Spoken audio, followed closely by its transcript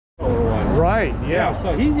Right, yeah.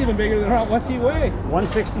 So he's even bigger than her. What's he weigh?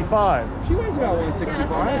 165. She weighs about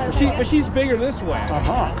 165. But she's bigger this way.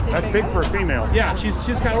 That's big for a female. Yeah, she's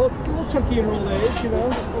kind of a little chunky in her old age, you know.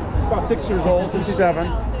 About 6 years old. So She's 7.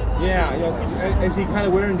 Yeah, is he kind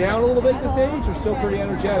of wearing down a little bit at this age, or still pretty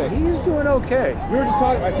energetic? He's doing okay. We were just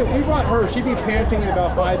talking. I said we brought her. She'd be panting in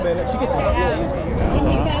about 5 minutes. She gets tired real easy. You know? Can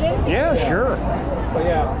you pet him? Yeah, sure. But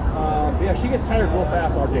yeah, she gets tired real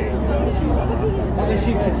fast all day. You know? I think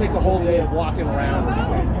she can take the whole day of walking around.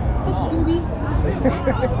 Scooby.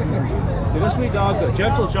 They're sweet dogs,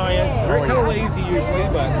 gentle giants. Very kind of lazy usually,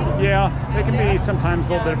 but yeah, they can be sometimes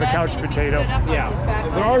a little bit of a couch potato. Yeah,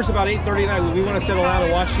 but ours about 8:30 at night when we want to settle down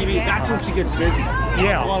and watch TV. That's when she gets busy. She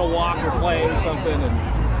want to walk or play or something,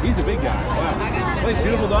 and he's a big guy. Wow, what a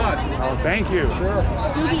beautiful dog. Oh, thank you. Sure.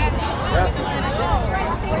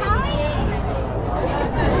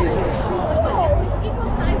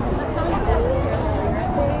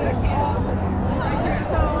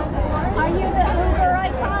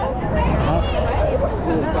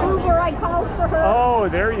 Uber I called for her. Oh,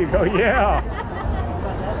 there you go. Yeah.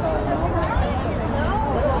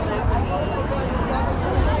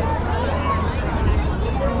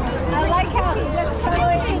 I like how he just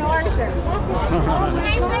totally ignores her.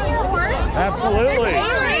 Absolutely.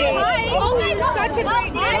 Oh, he's such a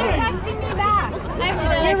great guy. Texting me back.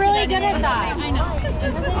 You're really good at that. I know.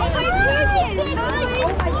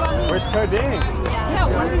 Where's Dane? No,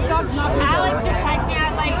 one of these dogs not. Alex just texted me. I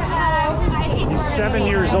was like, He's 7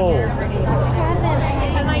 years old.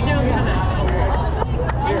 and I don't know.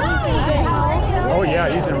 Oh yeah,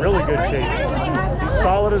 he's in really good shape. He's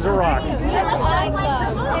solid as a rock. I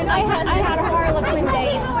had a Harlequin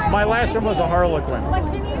day. My last one was a Harlequin.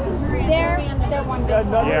 They're one good.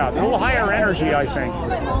 Yeah, they're a little higher energy, I think.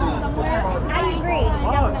 I agree.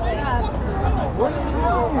 Definitely.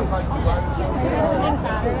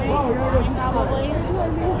 Probably.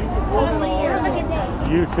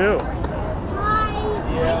 You too.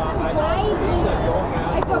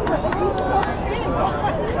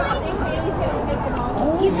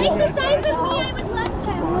 You think the size of me, I would love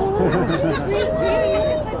him.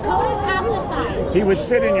 Coda's half the size. He would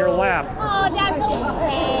sit in your lap. Oh, that's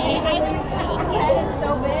okay. His head is so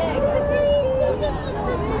big.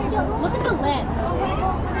 Look at the lip.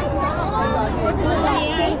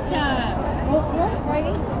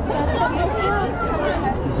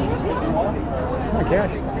 Come on,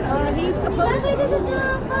 Cash. He's supposed to.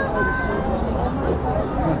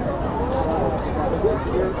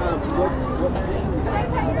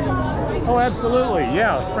 Oh, absolutely.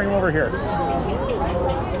 Yeah, let's bring him over here.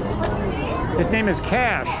 His name is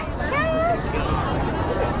Cash. Cash!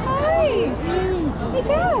 Hi! Hey,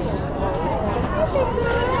 Cash!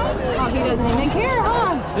 Oh, he doesn't even care,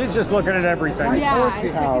 huh? He's just looking at everything. Yeah,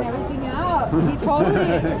 he's checking everything out. He totally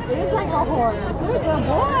is like a horse. Good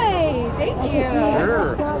boy. Thank you.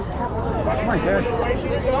 Sure. Come on, Cash.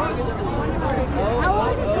 How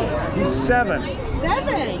old is he? He's 7.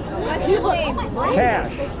 7. What's his name?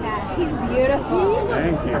 Cash. He's beautiful.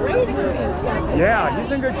 Thank you. Great for him, 7. Yeah,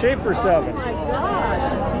 he's in good shape for 7. Oh my gosh,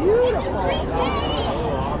 he's beautiful.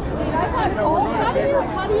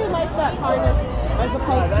 How do you like that harness as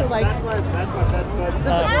opposed to like?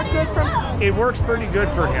 Does it work good for? It works pretty good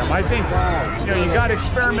for him. I think you got to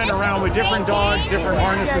experiment around with different dogs, different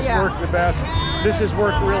harnesses work the best. This has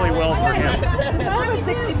worked really well for him. Because I have a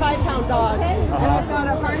 65-pound dog, and I've got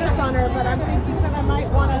a harness on her, but I'm thinking that I might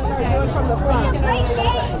want to start doing from the front. It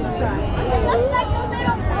looks like a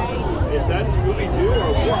little pony. Is that Scooby-Doo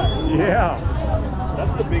or what? Yeah.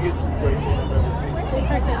 That's the biggest break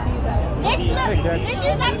I've ever seen. This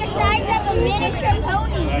is like the size of a miniature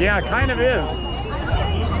pony. Yeah, it kind of is.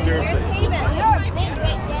 Seriously. Steven, you're a big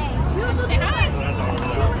Great Dane.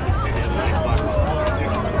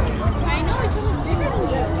 I know it's so much bigger than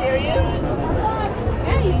you.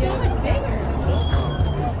 Yeah, he's so much bigger.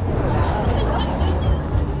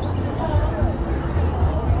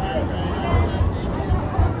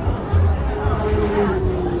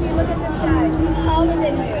 See, look at this guy. He's taller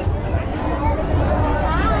than you.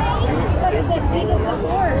 Look at that big as a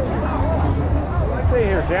horse. Stay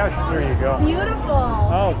here, Cash. There you go. Beautiful.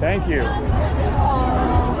 Oh, thank you.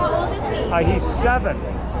 How old is he? He's 7.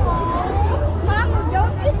 Mama,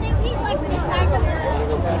 don't you think he's like the size of a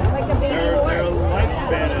baby horse? Their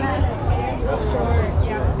lifespan is Short,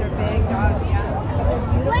 yeah, because they're big dogs, yeah. But they're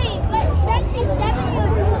beautiful. Wait, but since he's 7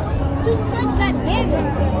 years old, he could get bigger.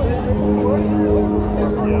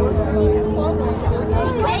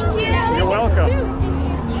 Thank you. You're welcome.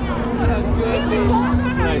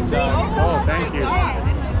 nice dog. Oh, thank you.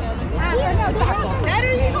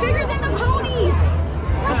 He's bigger than the ponies.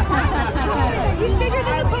 He's bigger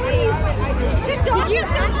than the ponies.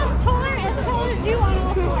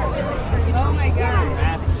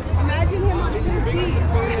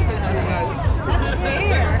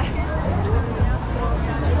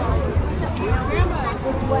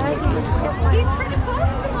 He's pretty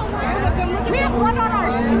close to the one. We have one on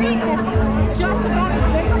our street that's just about as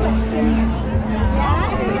big but skinnier.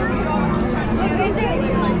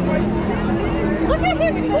 Look at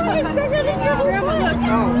his foot. He's bigger than your foot.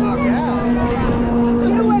 Oh, look.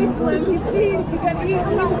 Get away, Slim. He's teased. You gotta eat him.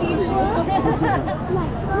 He'll eat you.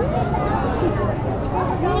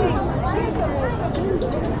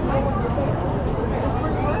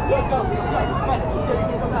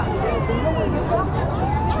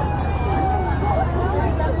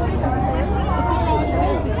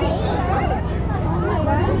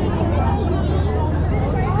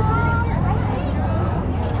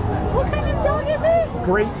 What kind of dog is it?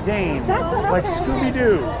 Great Dane. That's what Like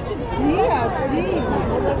Scooby-Doo. Yeah, Dane.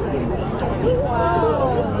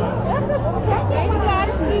 Wow. That's a second. You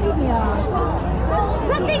gotta see me. Does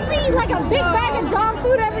that thing eat like a big bag of dog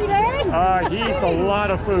food every day? He eats a lot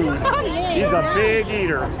of food. He's a big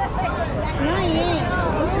eater.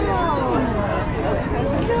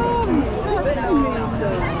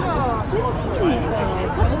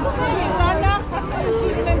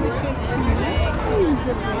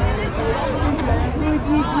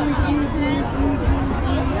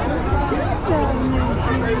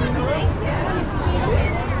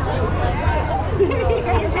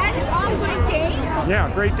 Is that on Great Dane? Yeah,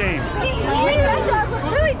 Great Danes. That dog was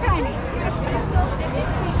really tiny.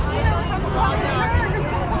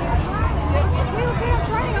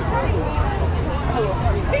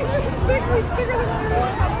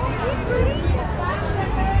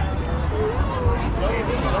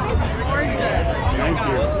 Thank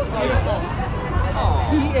you.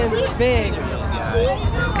 He is big.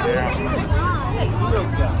 Yeah.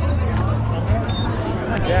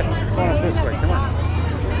 Dad, let's go up this way. Come on.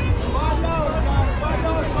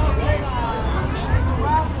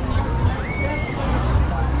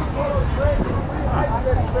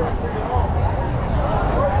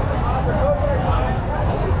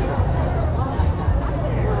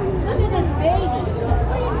 Look at this baby.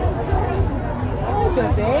 He's a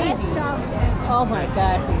baby. Best dog. Oh my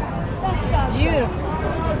God, he's Best dog. beautiful.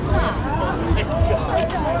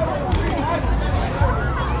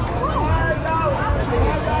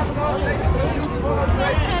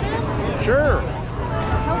 Sure.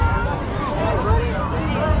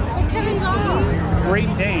 What kind of dog?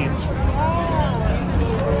 Great Dane.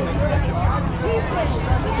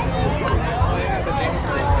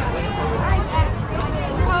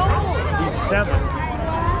 He's 7.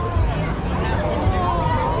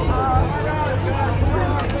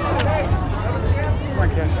 Come on,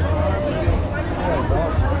 kid.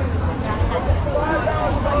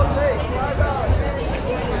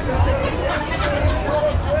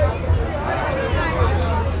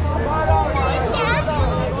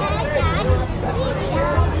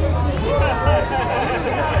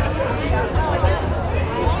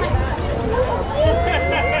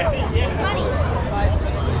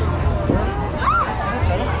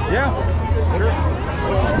 Yeah, sure.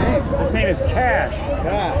 What's his name? His name is Cash.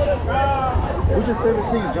 Gosh. Who's your favorite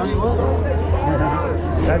singer? Johnny what?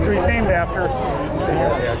 That's who he's named after.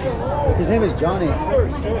 His name is Johnny.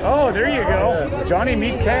 Oh, there you go. Johnny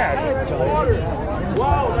meet Cash.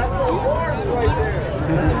 Wow, that's a horse right there.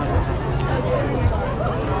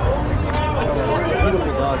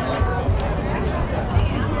 Beautiful dog, man.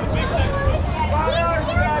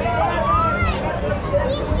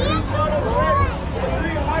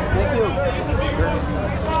 Thank you.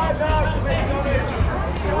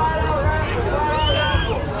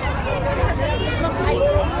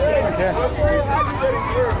 Okay.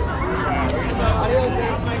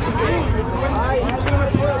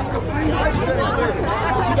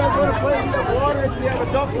 You guys want to play with the water? We have a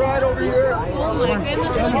duck ride over here. Oh my goodness,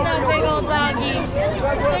 look at that big old doggy.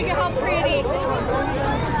 Look at how pretty.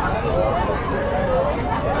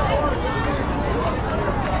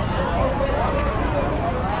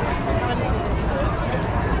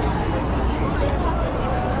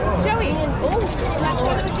 Joey, that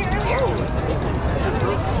one was here earlier.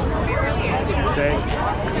 Okay.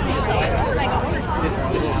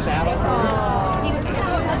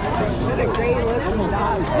 What a great looking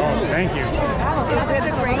dog. Oh, thank you. Is it a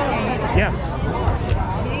Great Dane? Yes.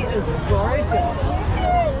 He is gorgeous.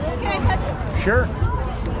 Can I touch it? Sure.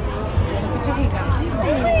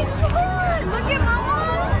 Hey, come on. Look at Mama.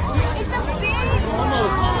 It's a big one.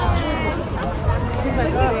 Looks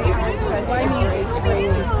like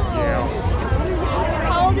Scooby-Doo. Yeah.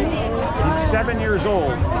 How old is he? He's 7 years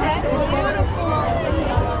old. Oh,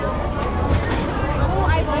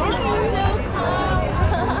 I love it. So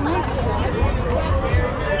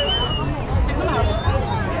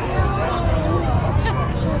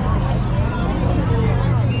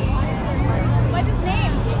What's his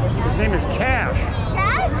name? name is Cash.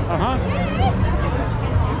 Cash? Uh-huh.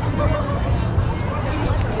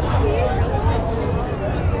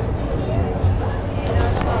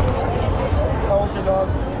 How old's your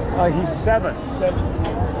dog? He's 7. 7.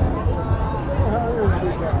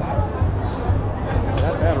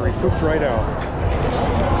 That battery pooped right out.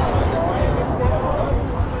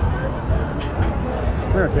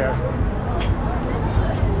 Come here, Cash.